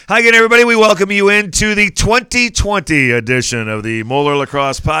Hi again, everybody. We welcome you into the 2020 edition of the Moeller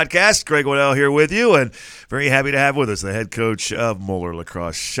Lacrosse podcast. Greg Waddell here with you, and very happy to have with us the head coach of Moeller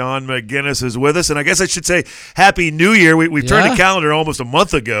Lacrosse. Sean McGinnis is with us, and I guess I should say Happy New Year. We turned the calendar almost a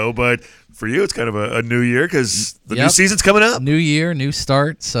month ago, but for you it's kind of a new year because the new season's coming up. New year, new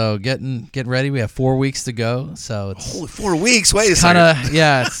start, so getting ready. We have 4 weeks to go, so it's holy 4 weeks. Wait a second.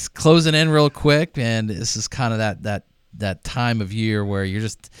 It's closing in real quick, and this is kind of that time of year where you're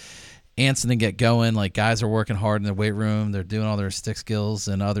just antsing to get going. Like, guys are working hard in the weight room. They're doing all their stick skills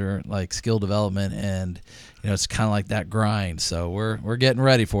and other like skill development, and it's kind of like that grind. So we're getting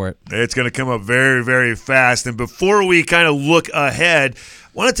ready for it. It's going to come up very, very fast. And before we kind of look ahead, I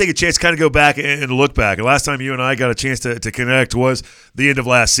want to take a chance to kind of go back and look back. And last time you and I got a chance to connect was the end of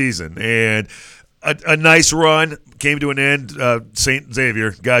last season, and a nice run came to an end. St.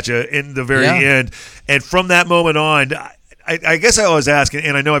 Xavier got you in the very end. And from that moment on, I guess I always ask,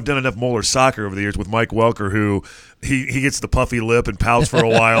 and I know I've done enough Moeller soccer over the years with Mike Welker, who he gets the puffy lip and pouts for a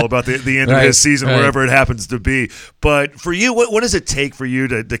while about the end of his season, wherever it happens to be. But for you, what does it take for you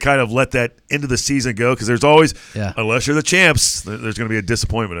to kind of let that end of the season go? Because there's always, unless you're the champs, there's going to be a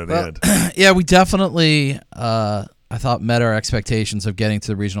disappointment at the end. Yeah, we definitely I thought met our expectations of getting to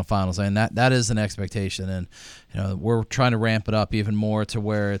the regional finals, and that is an expectation, and we're trying to ramp it up even more to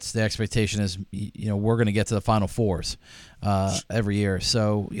where it's the expectation is we're going to get to the Final Fours every year.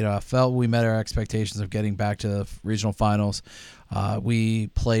 So I felt we met our expectations of getting back to the regional finals. We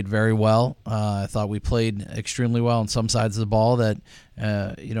played very well. I thought we played extremely well on some sides of the ball that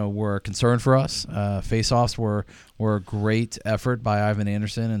were a concern for us. Face-offs were a great effort by Ivan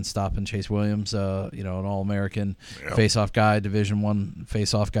Anderson and stopping Chase Williams, an All-American face-off guy, Division I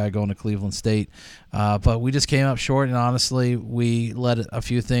face-off guy going to Cleveland State. But we just came up short, and honestly, we let a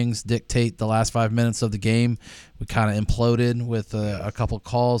few things dictate the last 5 minutes of the game. We kind of imploded with a couple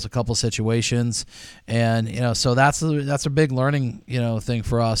calls, a couple situations, and so that's a big learning thing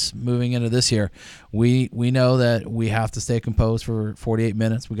for us moving into this year. We know that we have to stay composed for 48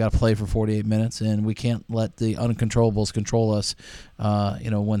 minutes. We got to play for 48 minutes, and we can't let the uncontrollables control us.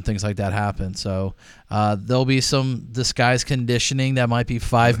 When things like that happen. So there'll be some disguised conditioning that might be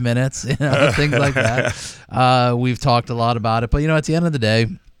 5 minutes, things like that. We've talked a lot about it, but at the end of the day,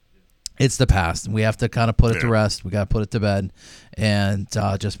 it's the past. We have to kind of put it to rest. We got to put it to bed and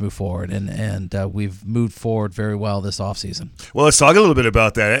just move forward. And we've moved forward very well this offseason. Well, let's talk a little bit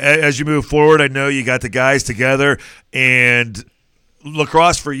about that. As you move forward, I know you got the guys together, and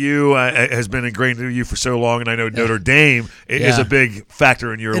lacrosse for you has been ingrained into you for so long, and I know Notre Dame is a big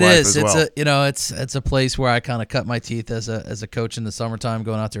factor in your life as well. It's a place where I kind of cut my teeth as a coach in the summertime,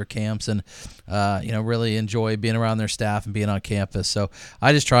 going out to their camps, and really enjoy being around their staff and being on campus. So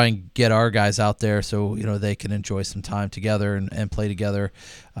I just try and get our guys out there so they can enjoy some time together and play together.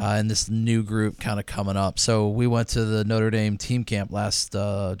 And this new group kind of coming up. So we went to the Notre Dame team camp last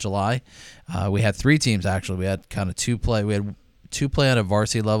July. We had 3 teams actually. We had kind of 2 play. We had 2 play at a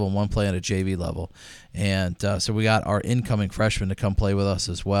varsity level and 1 play at a JV level. And so we got our incoming freshmen to come play with us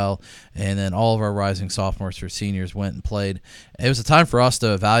as well. And then all of our rising sophomores or seniors went and played. It was a time for us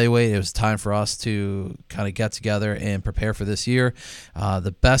to evaluate. It was a time for us to kind of get together and prepare for this year.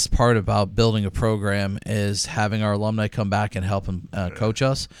 The best part about building a program is having our alumni come back and help and coach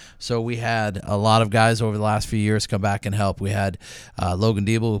us. So we had a lot of guys over the last few years come back and help. We had Logan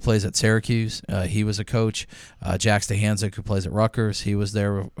Diebel, who plays at Syracuse. He was a coach. Jack Stahanzik, who plays at Rutgers. He was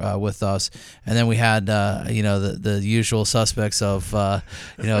there with us. And then we had the usual suspects of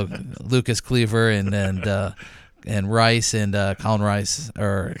Lucas Cleaver and Rice and Connor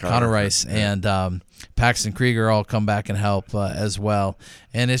Rice and Paxton Krieger all come back and help as well.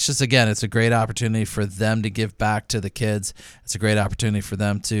 And it's just, again, it's a great opportunity for them to give back to the kids. It's a great opportunity for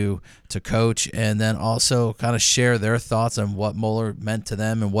them to coach and then also kind of share their thoughts on what Moeller meant to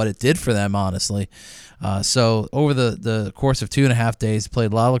them and what it did for them, honestly. So over the course of 2.5 days,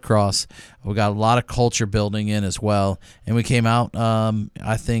 played a lot of lacrosse. We got a lot of culture building in as well. And we came out,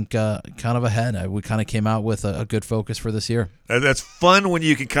 I think, kind of ahead. We kind of came out with a good focus for this year. That's fun when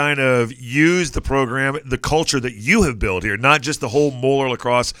you can kind of use the program, the culture that you have built here, not just the whole Moeller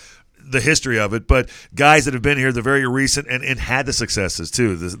Lacrosse, the history of it, but guys that have been here the very recent and had the successes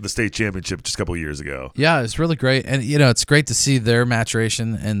too, the state championship just a couple of years ago. Yeah, it's really great. And, it's great to see their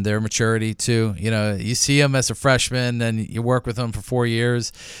maturation and their maturity too. You see them as a freshman and you work with them for 4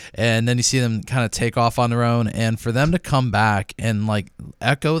 years and then you see them kind of take off on their own, and for them to come back and like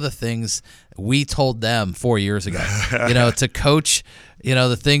echo the things we told them 4 years ago. To coach,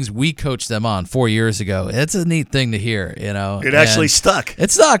 the things we coached them on 4 years ago. It's a neat thing to hear, It actually stuck.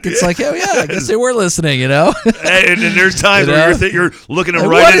 It stuck. It's like, oh, yeah, I guess they were listening, And there's times where you're looking them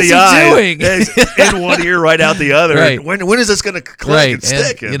right in the eye. Doing? In one ear, right out the other. Right. When is this going to click and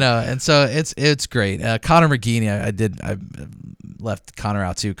stick? And so it's great. Connor McGeaney, I left Connor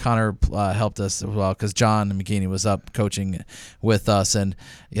out too. Connor helped us as well because John McGeaney was up coaching with us, and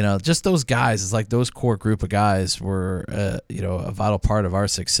just those guys. It's like those core group of guys were a vital part of our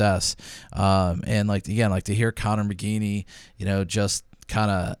success. And to hear Connor McGeaney, just kind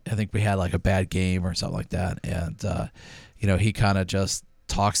of, I think we had like a bad game or something like that, and he kind of just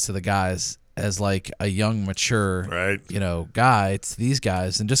talks to the guys as like a young, mature, guy to these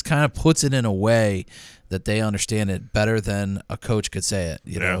guys, and just kind of puts it in a way that they understand it better than a coach could say it,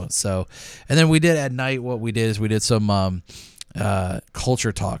 know. So, and then we did at night. What we did is we did some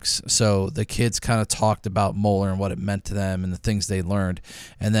culture talks. So the kids kind of talked about Moeller and what it meant to them and the things they learned,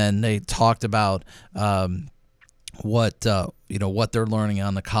 and then they talked about what they're learning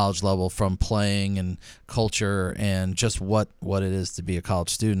on the college level from playing and culture and just what it is to be a college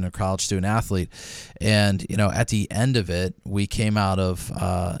student, a college student athlete. And at the end of it, we came out of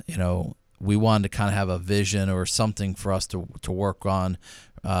we wanted to kind of have a vision or something for us to work on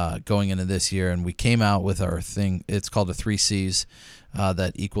going into this year, and we came out with our thing. It's called the 3 C's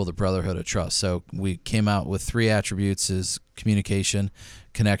that equal the brotherhood of trust. So we came out with 3 attributes: is communication,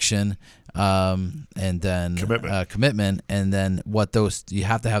 connection, and then commitment. And then you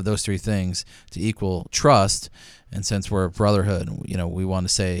have to have those 3 things to equal trust. And since we're a brotherhood, we want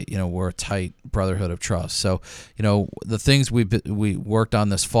to say, we're a tight brotherhood of trust. So, the things we worked on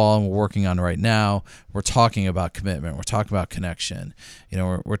this fall and we're working on right now, we're talking about commitment, we're talking about connection,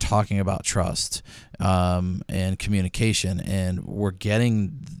 we're talking about trust and communication, and we're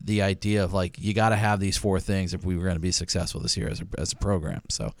getting the idea of like you got to have these 4 things if we were going to be successful this year as a program.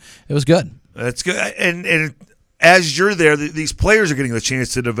 So it was good. That's good. And as you're there, these players are getting the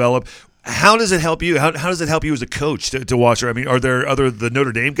chance to develop. How does it help you? How does it help you as a coach to watch her? I mean, are there the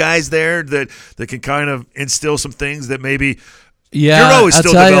Notre Dame guys there that can kind of instill some things that maybe you're always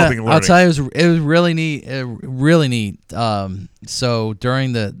still developing and learning? I'll tell you, it was really neat. Really neat. So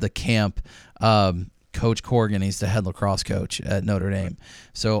during the camp, Coach Corrigan, he's the head lacrosse coach at Notre Dame.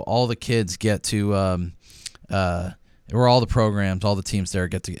 So all the kids get to where all the programs, all the teams there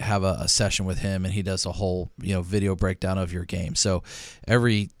get to have a session with him, and he does a whole video breakdown of your game. So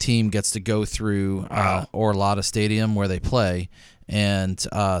every team gets to go through Orlada Stadium where they play, and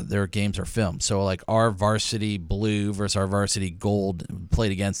their games are filmed. So like our varsity blue versus our varsity gold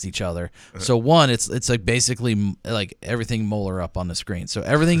played against each other. So one, it's like basically like everything Moeller up on the screen. So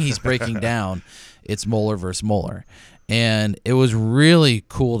everything he's breaking down, it's Moeller versus Moeller. And it was really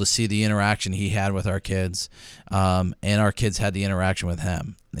cool to see the interaction he had with our kids, and our kids had the interaction with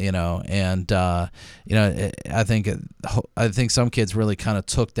him. And I think some kids really kind of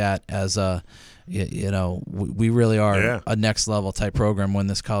took that as a, we really are a next level type program when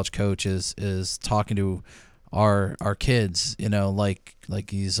this college coach is talking to our kids, like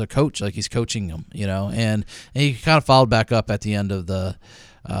he's a coach, like he's coaching them, and he kind of followed back up at the end of the.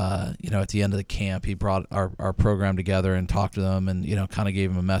 At the end of the camp, he brought our program together and talked to them, and kind of gave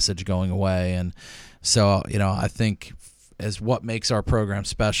them a message going away. And so I think as what makes our program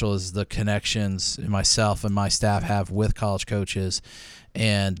special is the connections myself and my staff have with college coaches,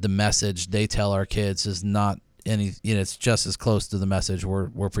 and the message they tell our kids is not any. It's just as close to the message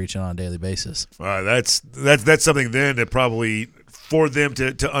we're preaching on a daily basis. That's something then that probably. For them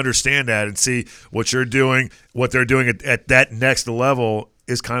to understand that and see what you're doing, what they're doing at that next level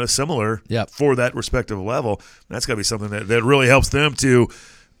is kind of similar for that respective level. That's got to be something that really helps them to,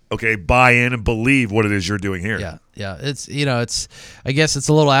 buy in and believe what it is you're doing here. Yeah. It's, I guess it's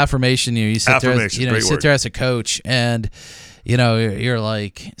a little affirmation. You sit there, you sit there as a coach, and you're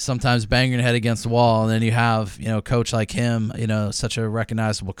like sometimes banging your head against the wall, and then you have, a coach like him, such a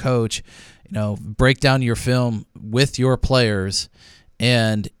recognizable coach, break down your film with your players,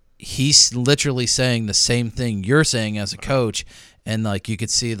 and he's literally saying the same thing you're saying as a coach, and like you could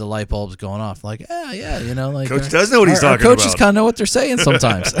see the light bulbs going off. Like, like coach does know what he's talking about. Coaches kind of know what they're saying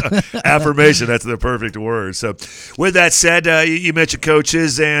sometimes. Affirmation, that's the perfect word. So, with that said, you mentioned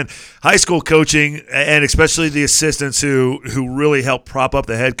coaches and high school coaching, and especially the assistants who really help prop up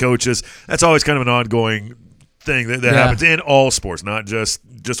the head coaches. That's always kind of an ongoing thing that happens in all sports, not just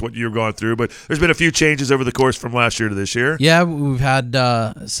what you've gone through, but there's been a few changes over the course from last year to this year. Yeah, we've had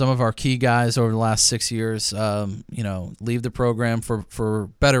some of our key guys over the last 6 years, leave the program for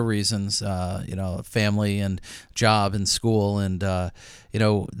better reasons, family and job and school, and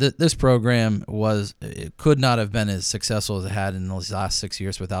this program could not have been as successful as it had in those last 6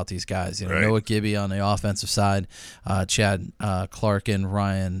 years without these guys. Right. Noah Gibby on the offensive side, Chad Clark and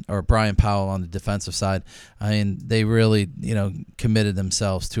Brian Powell on the defensive side. I mean, they really, committed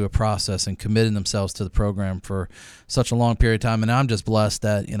themselves to a process and committed themselves to the program for such a long period of time. And I'm just blessed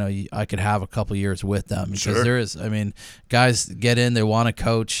that, I could have a couple years with them because Sure. there is, guys get in, they want to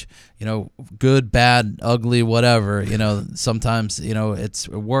coach, good, bad, ugly, whatever, sometimes, it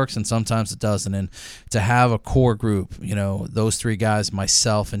works and sometimes it doesn't. And to have a core group, those three guys,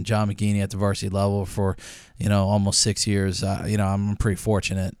 myself and John McGeaney at the varsity level for, almost 6 years, I'm pretty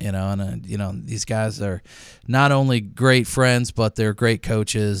fortunate, and these guys are not only great friends, but they're great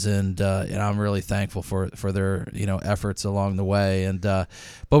coaches, and I'm really thankful for their, efforts along the way. And,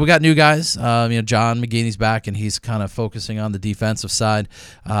 but we got new guys, John McGeaney's back and he's kind of focusing on the defensive side.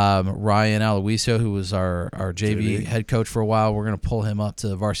 Ryan Aloisio, who was our JV head coach for a while, we're going to pull him up to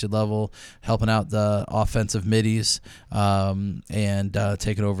the varsity level, helping out the offensive middies, and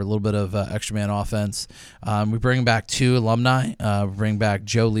taking over a little bit of extra man offense. We bring back 2 alumni. We bring back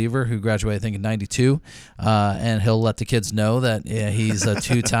Joe Lever, who graduated, I think, in 92, and he'll let the kids know that he's a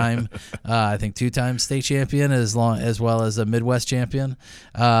two-time state champion as well as a Midwest champion.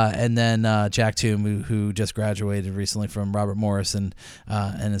 And then Jack Toom, who just graduated recently from Robert Morris and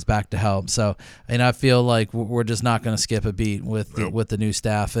is back to help. So, I feel like we're just not going to skip a beat with the new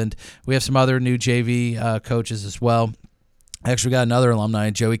staff. And we have some other new JV coaches as well. Actually, got another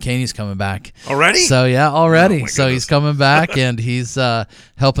alumni, Joey Caney's coming back. Already? So, yeah, already. Oh, so he's coming back, and he's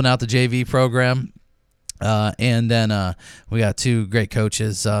helping out the JV program. And then we got 2 great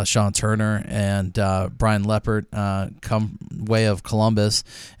coaches, Sean Turner and Brian Leppert, come way of Columbus,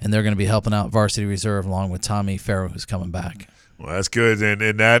 and they're going to be helping out Varsity Reserve along with Tommy Farrow, who's coming back. Well, that's good,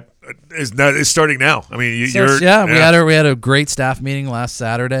 and that is starting now. I mean, we had a great staff meeting last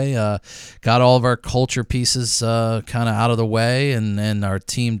Saturday. Got all of our culture pieces kind of out of the way, and our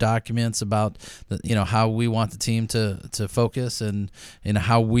team documents about how we want the team to focus and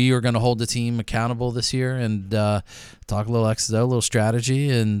how we are going to hold the team accountable this year, and talk a little X's, a little strategy,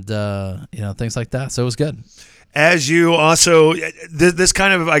 and things like that. So it was good. As you also this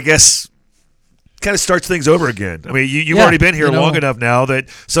kind of, I guess, kind of starts things over again. I mean, you've already been here long enough now that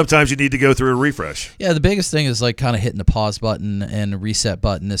sometimes you need to go through a refresh. Yeah, the biggest thing is like kind of hitting the pause button and reset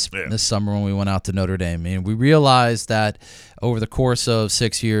button this summer when we went out to Notre Dame. I mean, we realized that over the course of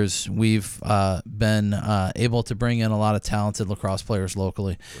 6 years, we've been able to bring in a lot of talented lacrosse players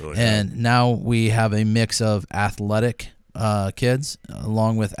locally. Really, and now we have a mix of athletic kids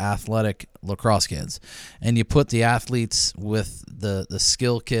along with athletic lacrosse kids, and you put the athletes with the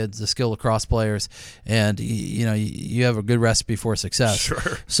skill kids, the skill lacrosse players, and you have a good recipe for success.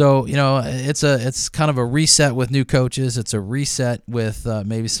 Sure. So it's kind of a reset with new coaches. It's a reset with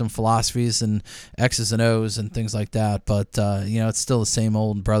maybe some philosophies and X's and O's and things like that. But it's still the same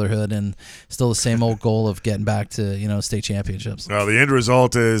old brotherhood and still the same old goal of getting back to state championships. Well, the end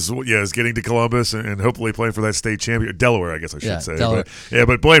result is getting to Columbus and hopefully playing for that state champion, Delaware, I guess I should say. Delaware.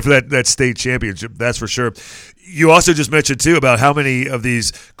 But playing for that state championship, that's for sure. You also just mentioned too about how many of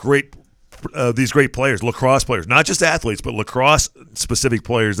these great players, lacrosse players, not just athletes, but lacrosse specific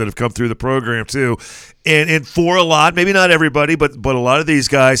players that have come through the program too. And for a lot, maybe not everybody, but a lot of these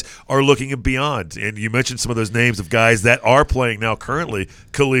guys are looking beyond. And you mentioned some of those names of guys that are playing now currently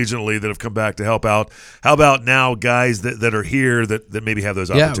collegiately that have come back to help out. How about now guys that are here that maybe have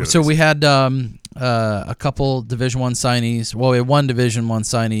those opportunities? Yeah, so we had a couple Division I signees. Well, we had one Division I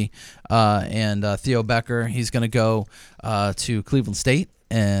signee, and Theo Becker. He's going to go to Cleveland State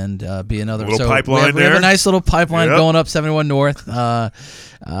and be another little pipeline. We have a nice little pipeline going up 71 North. Shout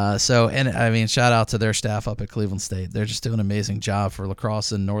out to their staff up at Cleveland State. They're just doing an amazing job for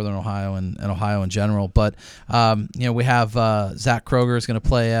lacrosse in Northern Ohio and Ohio in general. But we have Zach Kroger is going to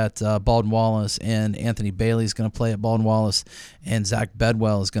play at Baldwin Wallace, and Anthony Bailey is going to play at Baldwin Wallace, and Zach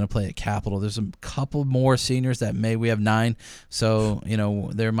Bedwell is going to play at Capital. There's a couple more seniors that we have 9, so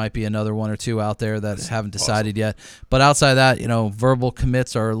there might be another 1 or 2 out there that haven't decided yet. But outside of that, verbal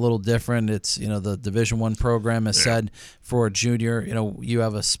commits are a little different. It's the Division I program has said for a junior, you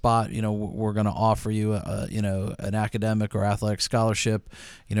have a spot. We're going to offer you an academic or athletic scholarship,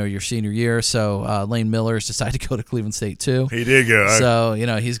 your senior year. So Lane Miller's decided to go to Cleveland State too. He did go. So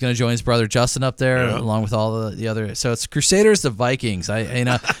he's going to join his brother Justin up there along with all the other. So it's Crusaders, the Vikings.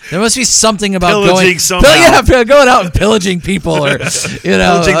 There must be something about pillaging going out and pillaging people or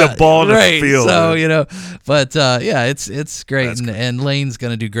pillaging the ball in the field. So it's great, and Lane's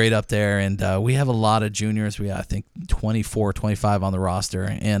going to do great up there. And we have a lot of juniors. We got, I think, 20 24, 25 on the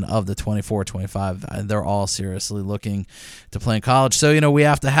roster, and of the 24, 25, they're all seriously looking to play in college. So, we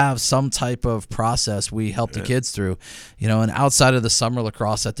have to have some type of process we help the kids through, and outside of the summer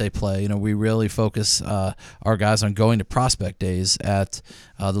lacrosse that they play, we really focus our guys on going to prospect days at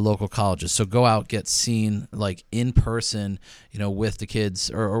the local colleges. So go out, get seen like in person, with the kids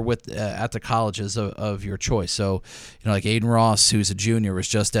or with at the colleges of your choice. So, like Aiden Ross, who's a junior, was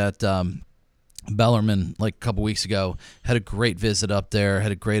just at Bellarmine like a couple weeks ago, had a great visit up there,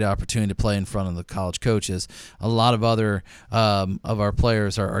 had a great opportunity to play in front of the college coaches. A lot of other of our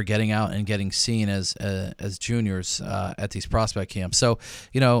players are getting out and getting seen as juniors at these prospect camps. So,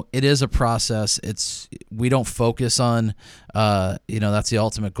 it is a process. We don't focus on, that's the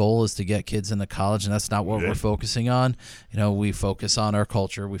ultimate goal, is to get kids into college, and that's not what we're focusing on. We focus on our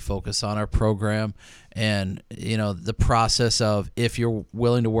culture, we focus on our program, and the process of, if you're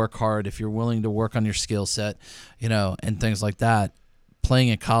willing to work hard, if you're willing to work on your skill set, and things like that, playing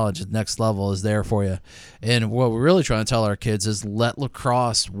in college at the next level is there for you. And what we're really trying to tell our kids is, let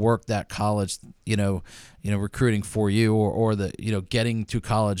lacrosse work that college, recruiting for you, or the getting to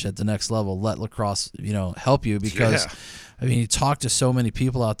college at the next level. Let lacrosse help you, because you talk to so many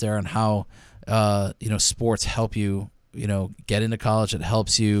people out there on how sports help you get into college. It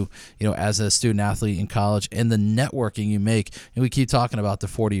helps you, as a student athlete in college, and the networking you make. And we keep talking about the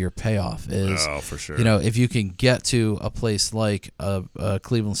 40-year payoff is, for sure. If you can get to a place like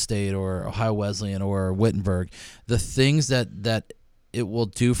Cleveland State or Ohio Wesleyan or Wittenberg, the things that it will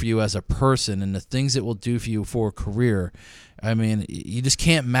do for you as a person, and the things it will do for you for a career, you just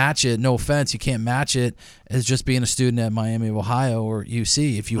can't match it. No offense, you can't match it as just being a student at Miami of Ohio or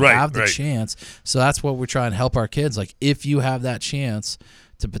UC if you have the chance. So that's what we're trying to help our kids. Like, if you have that chance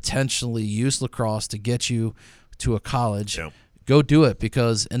to potentially use lacrosse to get you to a college, go do it,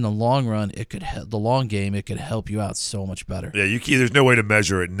 because in the long run, it could help you out so much better. Yeah, there's no way to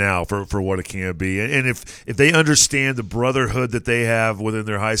measure it now for what it can be. And if they understand the brotherhood that they have within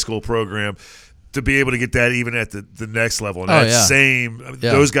their high school program, to be able to get that even at the next level, and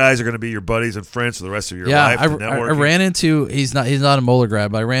those guys are going to be your buddies and friends for the rest of your life. I ran into, he's not a Moeller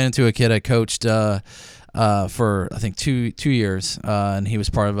grad, but I ran into a kid I coached for I think 2 years, and he was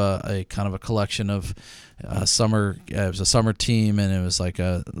part of a kind of a collection of summer. It was a summer team, and it was like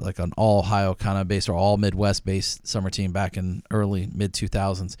an all Ohio kind of based or all Midwest based summer team back in early mid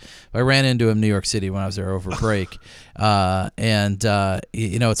 2000s. I ran into him in New York City when I was there over break, and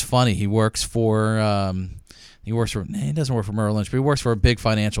it's funny. He works for. He doesn't work for Merrill Lynch, but he works for a big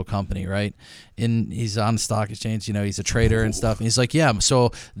financial company, right? And he's on the stock exchange, he's a trader and stuff. And he's like,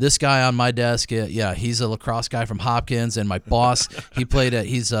 so this guy on my desk, he's a lacrosse guy from Hopkins, and my boss,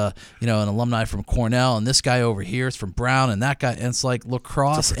 he's an alumni from Cornell, and this guy over here is from Brown, and that guy, and it's like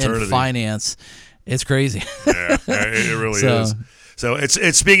lacrosse and finance. It's crazy. Yeah, it really is. So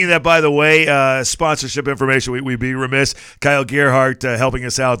it's speaking of that, by the way, sponsorship information, we'd be remiss. Kyle Gerhardt helping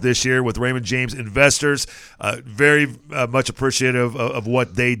us out this year with Raymond James Investors. Very much appreciative of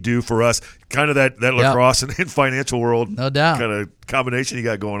what they do for us. Kind of that lacrosse and financial world, no doubt, kind of combination you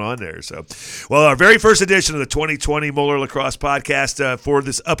got going on there. So, well, our very first edition of the 2020 Moeller Lacrosse Podcast for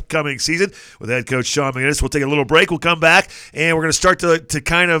this upcoming season with head coach Sean McGinnis. We'll take a little break. We'll come back, and we're going to start to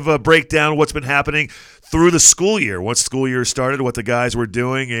kind of break down what's been happening through the school year. Once school year started, what the guys were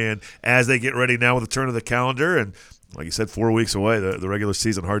doing, and as they get ready now with the turn of the calendar, and like you said, 4 weeks away, the regular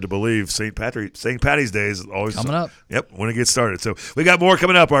season, hard to believe. St. Patty's Day is always coming up. Yep, when it gets started. So we got more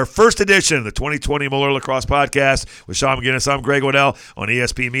coming up. Our first edition of the 2020 Moeller Lacrosse Podcast with Sean McGinnis. I'm Greg Waddell on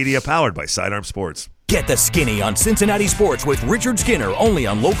ESP Media, powered by Sidearm Sports. Get the skinny on Cincinnati sports with Richard Skinner only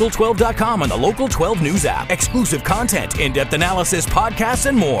on Local12.com and the Local 12 News app. Exclusive content, in-depth analysis, podcasts,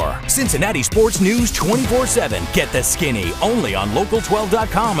 and more. Cincinnati sports news 24/7. Get the skinny only on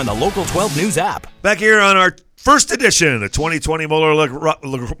Local12.com and the Local 12 News app. Back here on our first edition of the 2020 Moeller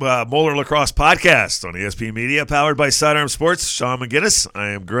Lacrosse Podcast on ESP Media, powered by Sidearm Sports. Sean McGinnis. I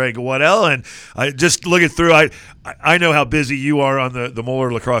am Greg Waddell, and I just looking through, I know how busy you are on the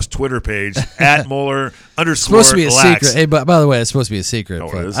Moeller Lacrosse Twitter page, at Moeller _. It's supposed to be a secret. Hey, by the way, it's supposed to be a secret.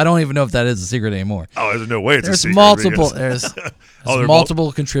 Oh, it is? I don't even know if that is a secret anymore. Oh, there's no way it's a secret. There's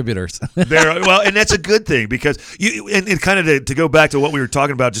multiple contributors. Well, and that's a good thing, because and kind of to go back to what we were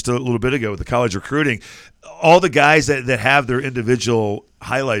talking about just a little bit ago with the college recruiting, all the guys that have their individual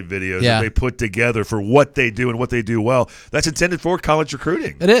highlight videos that they put together for what they do and what they do well, that's intended for college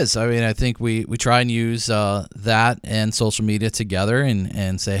recruiting. It is. I think we try and use that and social media together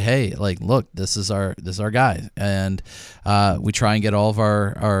and say, hey, look, this is our guy, and we try and get all of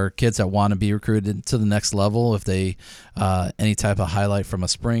our kids that want to be recruited to the next level. If they any type of highlight from a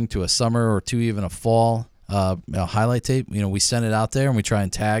spring to a summer or to even a fall highlight tape. We send it out there and we try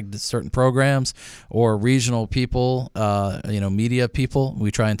and tag certain programs or regional people, media people.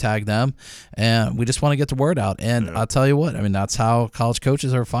 We try and tag them, and we just want to get the word out. And I'll tell you what, that's how college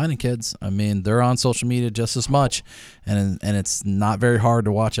coaches are finding kids. They're on social media just as much, and it's not very hard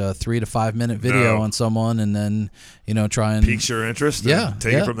to watch a 3 to 5 minute video on someone and then try and piques your interest. And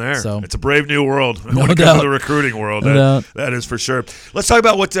take it from there. So it's a brave new world. No when it doubt. comes to the recruiting world, that is for sure. Let's talk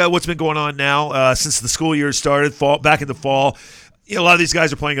about what's been going on now since the school year started. Back in the fall, a lot of these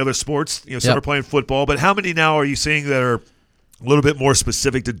guys are playing other sports. Some are playing football, but how many now are you seeing that are a little bit more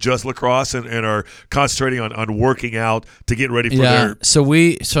specific to just lacrosse and are concentrating on working out to get ready for their... So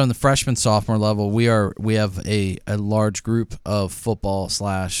in the freshman sophomore level, we have a large group of football /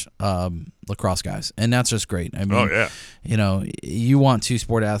 lacrosse guys, and that's just great. You want 2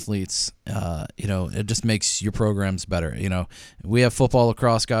 sport athletes, it just makes your programs better. We have football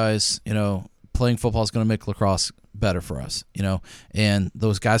lacrosse guys, playing football is going to make lacrosse better for us, and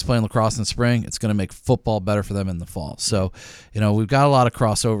those guys playing lacrosse in the spring, it's going to make football better for them in the fall. So, we've got a lot of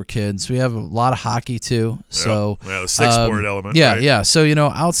crossover kids. We have a lot of hockey too. So, the 6 sport element. Yeah, yeah. So,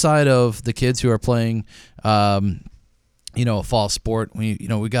 outside of the kids who are playing, a fall sport, we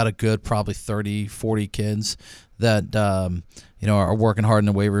got a good probably 30-40 kids that are working hard in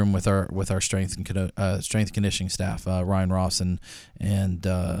the weight room with our strength and conditioning staff, Ryan Ross and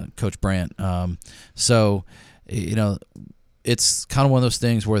Coach Brandt. It's kind of one of those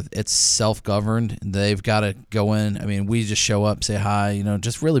things where it's self-governed. They've got to go in. We just show up, say hi,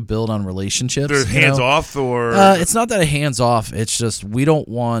 just really build on relationships. They're hands off, or it's not that a hands off. It's just we don't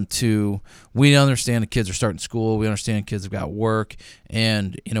want to. We understand the kids are starting school. We understand kids have got work,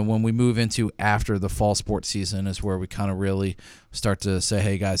 and when we move into after the fall sports season is where we kind of really start to say,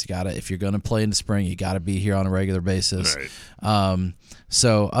 hey guys, if you're going to play in the spring, you got to be here on a regular basis. Right.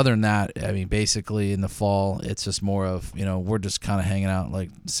 So other than that, basically in the fall, it's just more of, we're just kind of hanging out, like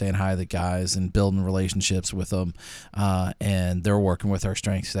saying hi to the guys and building relationships with them. And they're working with our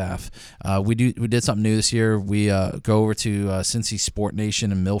strength staff. We did something new this year. We go over to Cincy Sport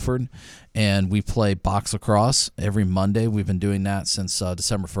Nation in Milford, and we play box lacrosse every Monday. We've been doing that since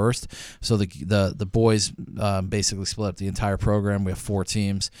December 1st. So the boys basically split up the entire program. We have 4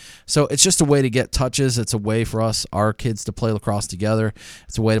 teams. So it's just a way to get touches. It's a way for our kids to play lacrosse together.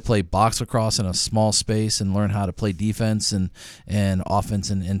 It's a way to play box lacrosse in a small space and learn how to play defense and offense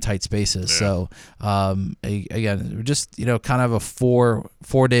in tight spaces. Yeah. So again, we're just kind of a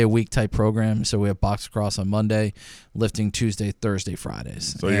 4-day a week type program. So we have box lacrosse on Monday, lifting Tuesday, Thursday,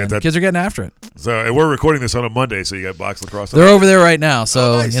 Fridays. So the kids are getting after it. So and we're recording this on a Monday, so you got box lacrosse. They're over there right now,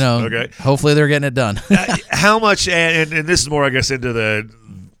 so nice. Okay. Hopefully they're getting it done. How much? And this is more, I guess, into the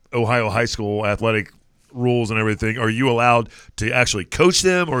Ohio high school athletic rules and everything. Are you allowed to actually coach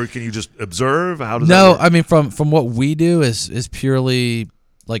them, or can you just observe? How does that work? From what we do is purely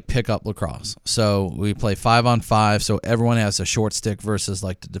like pickup lacrosse. So we play 5-on-5. So everyone has a short stick versus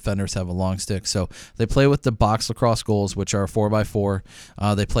like the defenders have a long stick. So they play with the box lacrosse goals, which are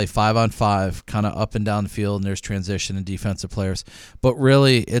 4x4. They play 5-on-5, kind of up and down the field, and there's transition and defensive players. But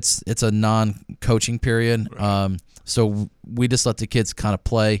really, it's a non-coaching period. Right. So we just let the kids kind of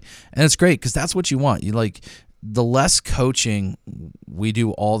play, and it's great because that's what you want. You like. The less coaching we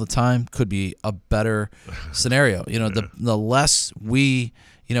do all the time could be a better scenario. The less we,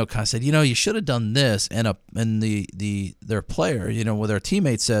 kind of said, you should have done this, and their player, where their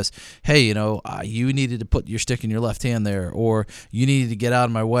teammate says, hey, you needed to put your stick in your left hand there, or you needed to get out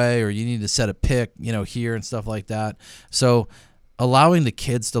of my way, or you need to set a pick, here and stuff like that. So allowing the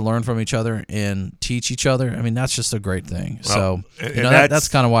kids to learn from each other and teach each other, that's just a great thing. Well, so that's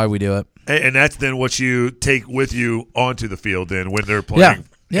kind of why we do it. And that's then what you take with you onto the field then when they're playing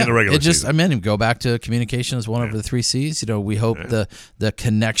in the regular season. Go back to communication as one of the 3 C's. We hope the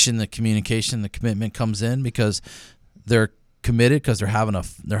connection, the communication, the commitment comes in because they're committed, because they're having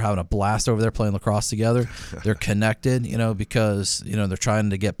a blast over there playing lacrosse together. They're connected, because they're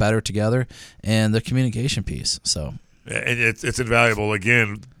trying to get better together, and the communication piece. So. And it's invaluable,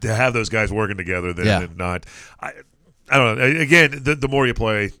 again, to have those guys working together than not. I don't know. Again, the more you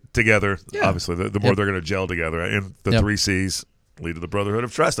play together, obviously, the more they're going to gel together. And the 3 C's lead to the brotherhood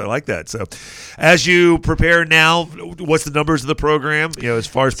of trust. I like that. So as you prepare now, what's the numbers of the program, as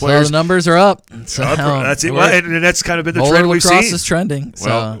far as players? So the numbers are up. So that's it. Well, and that's kind of been the Moeller trend we've seen. Lacrosse is trending.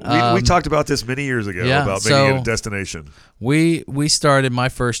 Well, we talked about this many years ago about making it a destination. We started my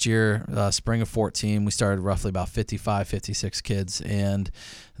first year, spring of 14. We started roughly about 55, 56 kids, and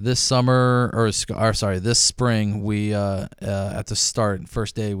this spring, we at the start,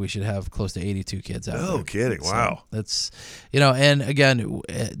 first day, we should have close to 82 kids out. No kidding. Wow. So that's, and again,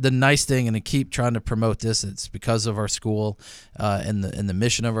 the nice thing, and to keep trying to promote this, it's because of our school and the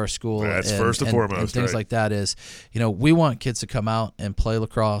mission of our school. That's first and foremost. And things like that is, we want kids to come out and play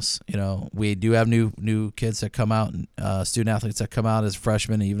lacrosse. We do have new kids that come out, and student athletes that come out as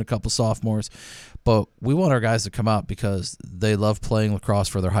freshmen, and even a couple sophomores. But we want our guys to come out because they love playing lacrosse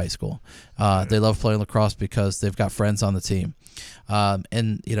for their high school. They love playing lacrosse because they've got friends on the team.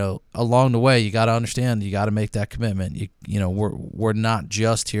 And along the way, you got to understand, you got to make that commitment. We're not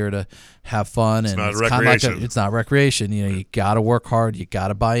just here to have fun, and it's not recreation. It's not recreation. You got to work hard. You got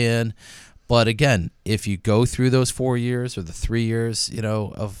to buy in. But again, if you go through those 4 years or the 3 years,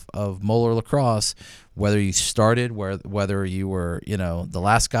 of Moeller lacrosse, whether you started, whether you were, the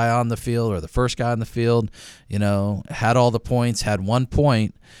last guy on the field or the first guy on the field, had all the points, had 1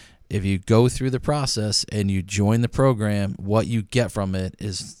 point, if you go through the process and you join the program, what you get from it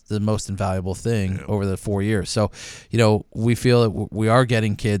is the most invaluable thing over the 4 years. So, we feel that we are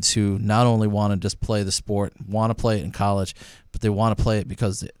getting kids who not only want to just play the sport, want to play it in college, but they want to play it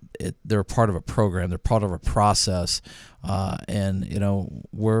because they're part of a program, they're part of a process, and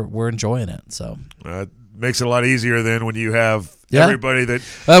we're enjoying it. So makes it a lot easier then when you have everybody that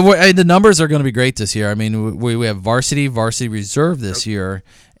the numbers are going to be great this year. I mean, we have varsity reserve this year,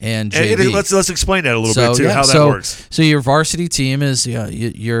 and JV. Let's explain that a little bit too, how that works. So your varsity team is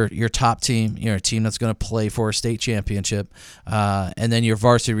your top team, a team that's going to play for a state championship, and then your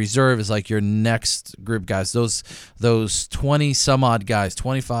varsity reserve is like your next group guys. Those 20 some odd guys,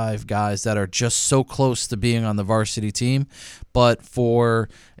 25 guys that are just so close to being on the varsity team, but for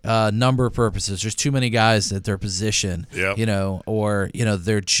number of purposes, there's too many guys at their position, or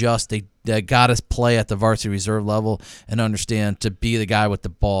they got to play at the varsity reserve level and understand to be the guy with the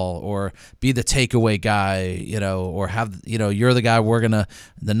ball or be the takeaway guy, or have, you're the guy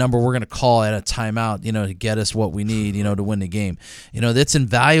the number we're going to call at a timeout, to get us what we need, to win the game. That's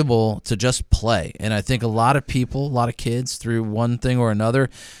invaluable to just play. And I think a lot of kids through one thing or another,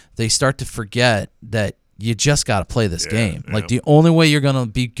 they start to forget that you just got to play this game. Like the only way you're going to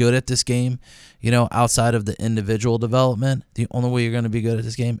be good at this game, outside of the individual development, the only way you're going to be good at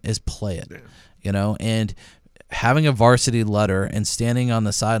this game is play it, and having a varsity letter and standing on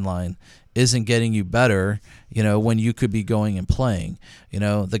the sideline isn't getting you better, when you could be going and playing.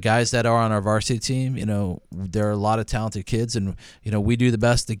 The guys that are on our varsity team, there are a lot of talented kids, and, we do the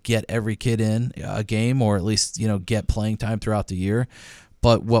best to get every kid in a game or at least, get playing time throughout the year.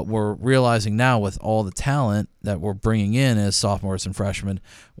 But what we're realizing now with all the talent that we're bringing in as sophomores and freshmen,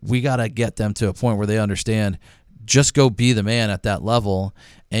 we got to get them to a point where they understand, just go be the man at that level,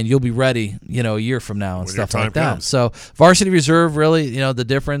 and you'll be ready, a year from now and stuff like that. Comes. So varsity reserve, really, the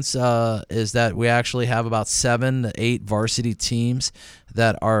difference is that we actually have about 7 to 8 varsity teams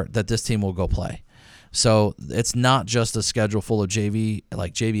that this team will go play. So it's not just a schedule full of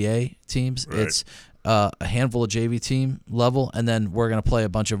JVA teams. Right. It's a handful of JV team level, and then we're going to play a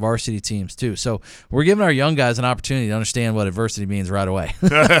bunch of varsity teams too. So we're giving our young guys an opportunity to understand what adversity means right away.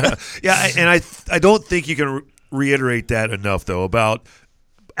 And I don't think you can reiterate that enough, though, about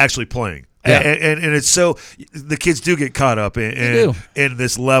actually playing. Yeah. And it's so the kids do get caught up in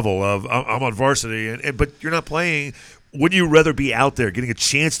this level of I'm on varsity, but you're not playing. Wouldn't you rather be out there getting a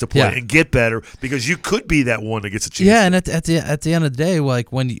chance to play and get better, because you could be that one that gets a chance? Yeah, and at the end of the day,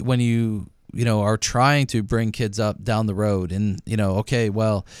 like when you are trying to bring kids up down the road, and okay,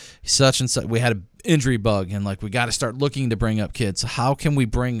 well, such and such, we had an injury bug, and we got to start looking to bring up kids. How can we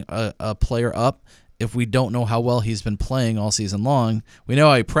bring a player up if we don't know how well he's been playing all season long? We know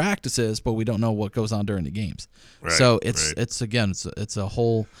how he practices, but we don't know what goes on during the games. Right, so it's a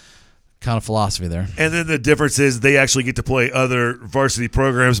whole kind of philosophy there. And then the difference is they actually get to play other varsity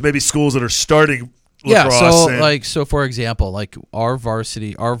programs, maybe schools that are starting lacrosse. So for example, our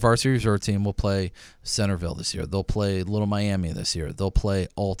varsity reserve team will play Centerville this year. They'll play Little Miami this year. They'll play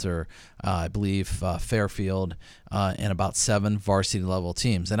Alter, I believe Fairfield, and about 7 varsity level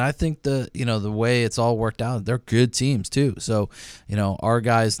teams. And I think the way it's all worked out, they're good teams too. So our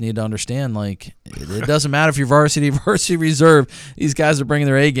guys need to understand, it doesn't matter if you're varsity reserve. These guys are bringing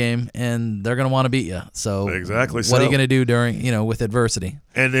their A game, and they're going to want to beat you. So exactly. What are you going to do during with adversity?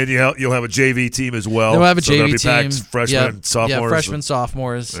 And then you'll have a JV team as well. We'll have a JV team. Freshmen, sophomores. Yeah, freshmen,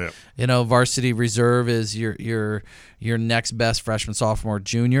 sophomores. Yeah. varsity reserve is your next best freshman, sophomore,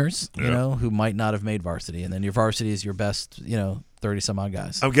 juniors, who might not have made varsity. And then your varsity is your best, 30-some-odd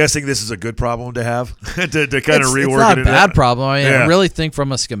guys. I'm guessing this is a good problem to have, to kind of rework it. It's not a bad problem. I really think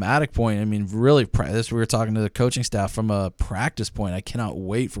from a schematic point, really, we were talking to the coaching staff from a practice point. I cannot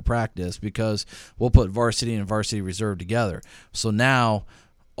wait for practice because we'll put varsity and varsity reserve together. So now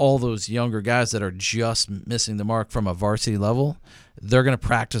all those younger guys that are just missing the mark from a varsity level, they're going to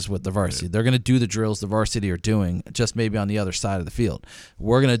practice with the varsity. They're going to do the drills the varsity are doing, just maybe on the other side of the field.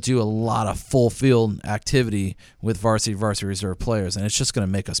 We're going to do a lot of full field activity with varsity reserve players, and it's just going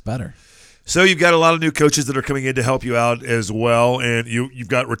to make us better. So you've got a lot of new coaches that are coming in to help you out as well, and you've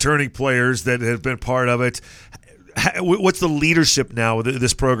got returning players that have been part of it. What's the leadership now with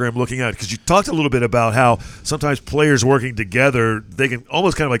this program looking at? Because you talked a little bit about how sometimes players working together, they can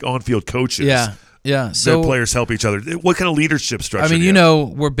almost kind of like on-field coaches. Yeah. So players help each other. What kind of leadership structure?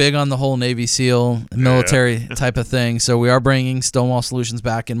 We're big on the whole Navy SEAL military type of thing. So we are bringing Stonewall Solutions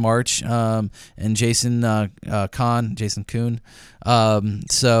back in March, and Jason Kuhn.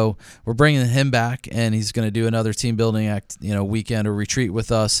 So we're bringing him back, and he's going to do another team building weekend or retreat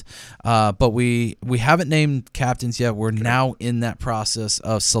with us. But we haven't named captains yet. We're now in that process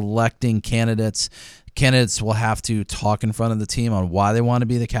of selecting candidates. Candidates will have to talk in front of the team on why they want to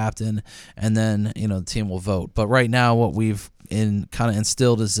be the captain, and then the team will vote. But right now, what we've kind of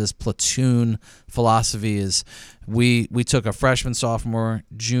instilled is this platoon philosophy. Is we took a freshman, sophomore,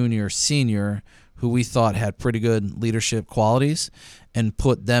 junior, senior who we thought had pretty good leadership qualities and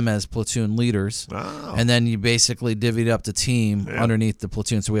put them as platoon leaders. Wow. And then you basically divvied up the team underneath the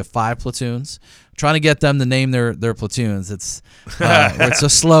platoon. So we have 5 platoons. Trying to get them to name their platoons. It's a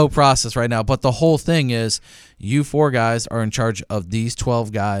slow process right now. But the whole thing is you 4 guys are in charge of these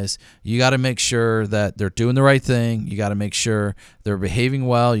 12 guys. You got to make sure that they're doing the right thing. You got to make sure they're behaving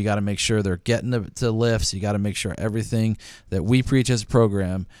well. You got to make sure they're getting to lifts. You got to make sure everything that we preach as a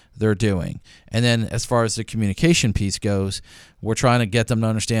program they're doing. And then as far as the communication piece goes, we're trying to get them to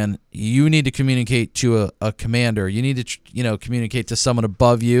understand you need to communicate to a commander. You need to communicate to someone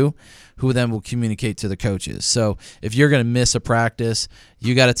above you who then will communicate to the coaches. So if you're going to miss a practice,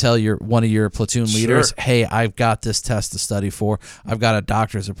 you got to tell one of your platoon leaders, hey, I've got this test to study for. I've got a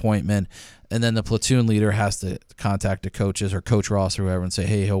doctor's appointment. And then the platoon leader has to contact the coaches or Coach Ross or whoever and say,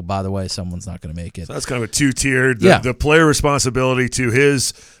 hey, by the way, someone's not going to make it. So that's kind of a 2-tiered. The player responsibility to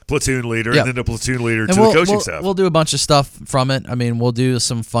his platoon leader and then the platoon leader to the coaching staff. We'll do a bunch of stuff from it. We'll do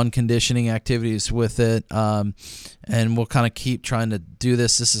some fun conditioning activities with it, and we'll kind of keep trying to do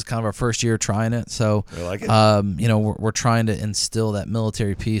this. This is kind of our first year trying it. So I like it. We're trying to instill that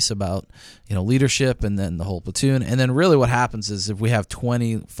military piece about leadership and then the whole platoon. And then really what happens is if we have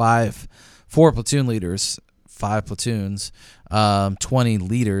 4 platoon leaders, 5 platoons, 20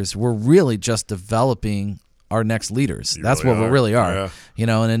 leaders, we're really just developing our next leaders. That's what we really are.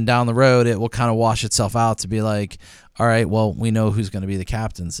 And then down the road, it will kind of wash itself out to be like, all right, well, we know who's going to be the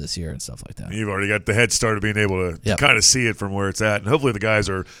captains this year and stuff like that. You've already got the head start of being able to kind of see it from where it's at. And hopefully the guys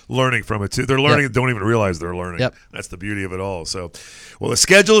are learning from it, too. They're learning and don't even realize they're learning. That's the beauty of it all. So, the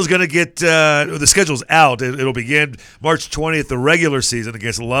schedule is going to get the schedule's out. It'll begin March 20th, the regular season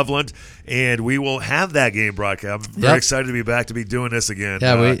against Loveland, and we will have that game broadcast. I'm very excited to be back to be doing this again.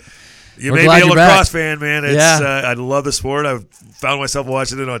 You may be a lacrosse fan, man. I love the sport. I've found myself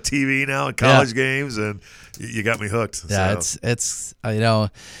watching it on TV now in college games, and you got me hooked. It's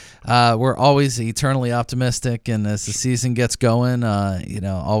we're always eternally optimistic, and as the season gets going,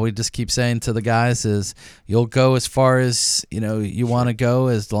 all we just keep saying to the guys is you'll go as far as you want to go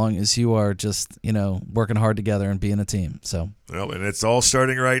as long as you are just working hard together and being a team. So. Well, and it's all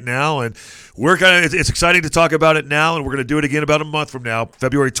starting right now, and it's exciting to talk about it now, and we're going to do it again about a month from now.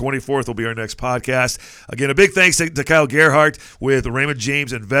 February 24th will be our next podcast. Again, a big thanks to Kyle Gerhardt with Raymond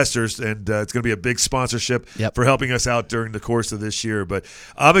James Investors, and it's going to be a big sponsorship for helping us out during the course of this year. But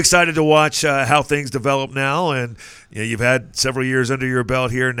I'm excited to watch how things develop now, and you've had several years under your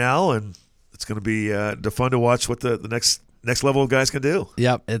belt here now, and it's going to be fun to watch what the next level of guys can do.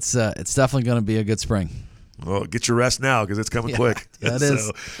 Yep, it's definitely going to be a good spring. Well, get your rest now because it's coming quick. Yeah, it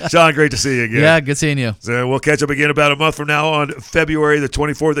is. Sean, great to see you again. Yeah, good seeing you. So we'll catch up again about a month from now on February the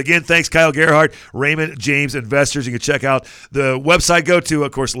 24th. Again, thanks, Kyle Gerhardt, Raymond James Investors. You can check out the website. Go to,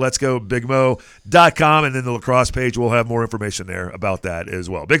 of course, letsgobigmo.com, and then the lacrosse page will have more information there about that as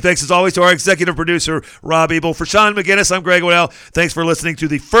well. Big thanks, as always, to our executive producer, Rob Ebel. For Sean McGinnis, I'm Greg Waddell. Thanks for listening to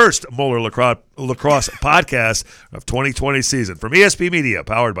the first Moeller Lacrosse podcast of 2020 season from ESP Media,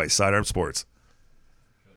 powered by Sidearm Sports.